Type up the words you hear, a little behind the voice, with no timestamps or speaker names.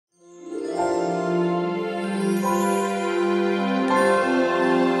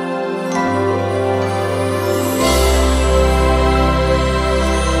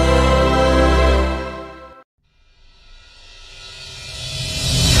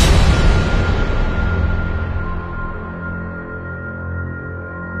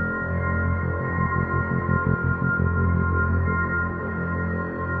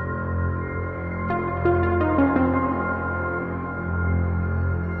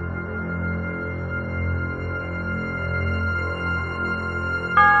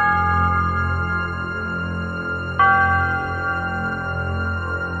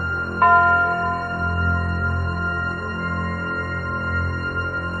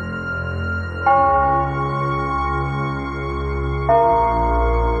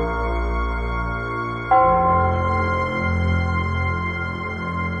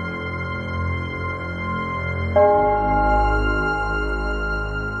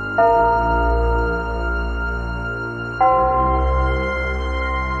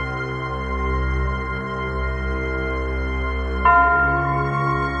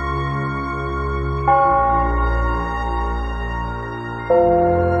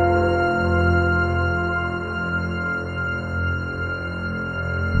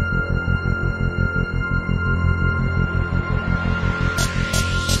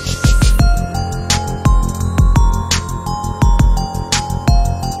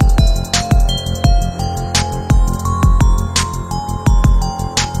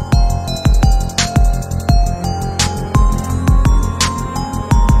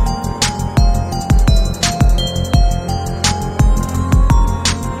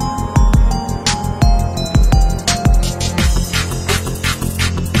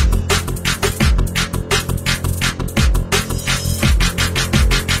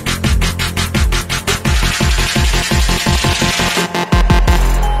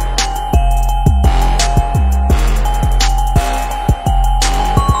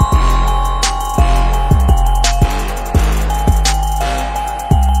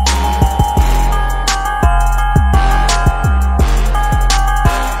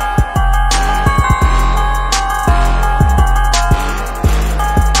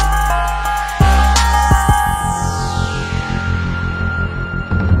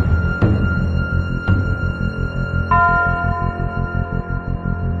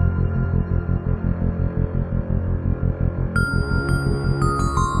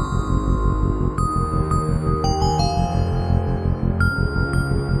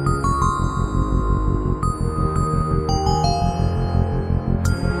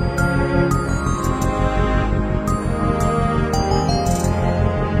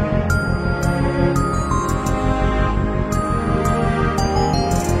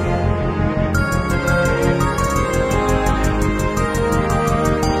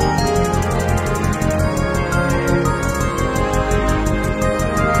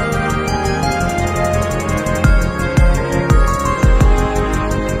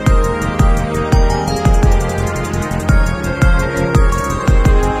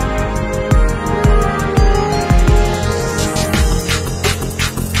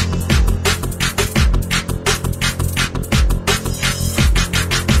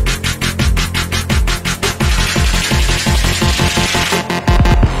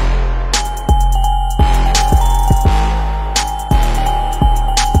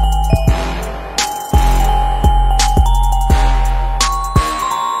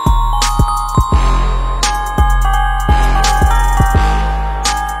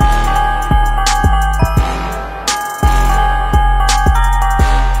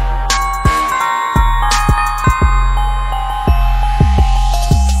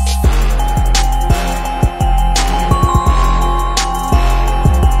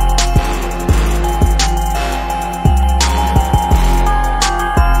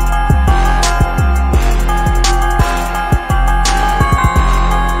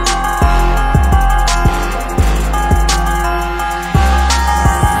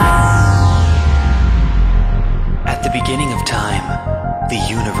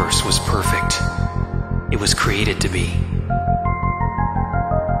was created to be.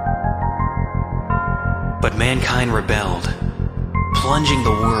 But mankind rebelled, plunging the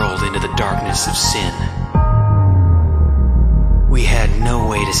world into the darkness of sin. We had no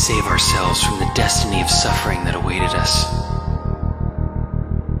way to save ourselves from the destiny of suffering that awaited us.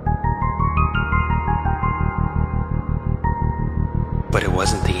 But it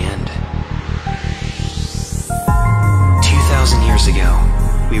wasn't the end. 2,000 years ago,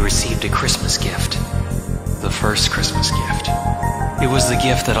 we received a Christmas gift. The first Christmas gift. It was the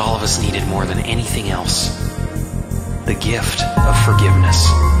gift that all of us needed more than anything else. The gift of forgiveness.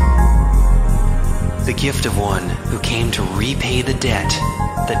 The gift of one who came to repay the debt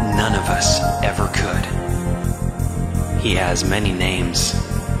that none of us ever could. He has many names.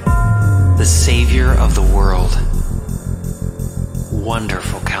 The Savior of the world.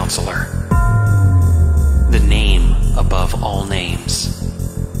 Wonderful Counselor. The name above all names.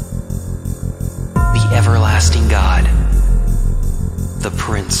 The everlasting God. The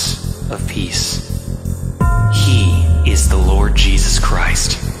Prince of Peace. He is the Lord Jesus Christ.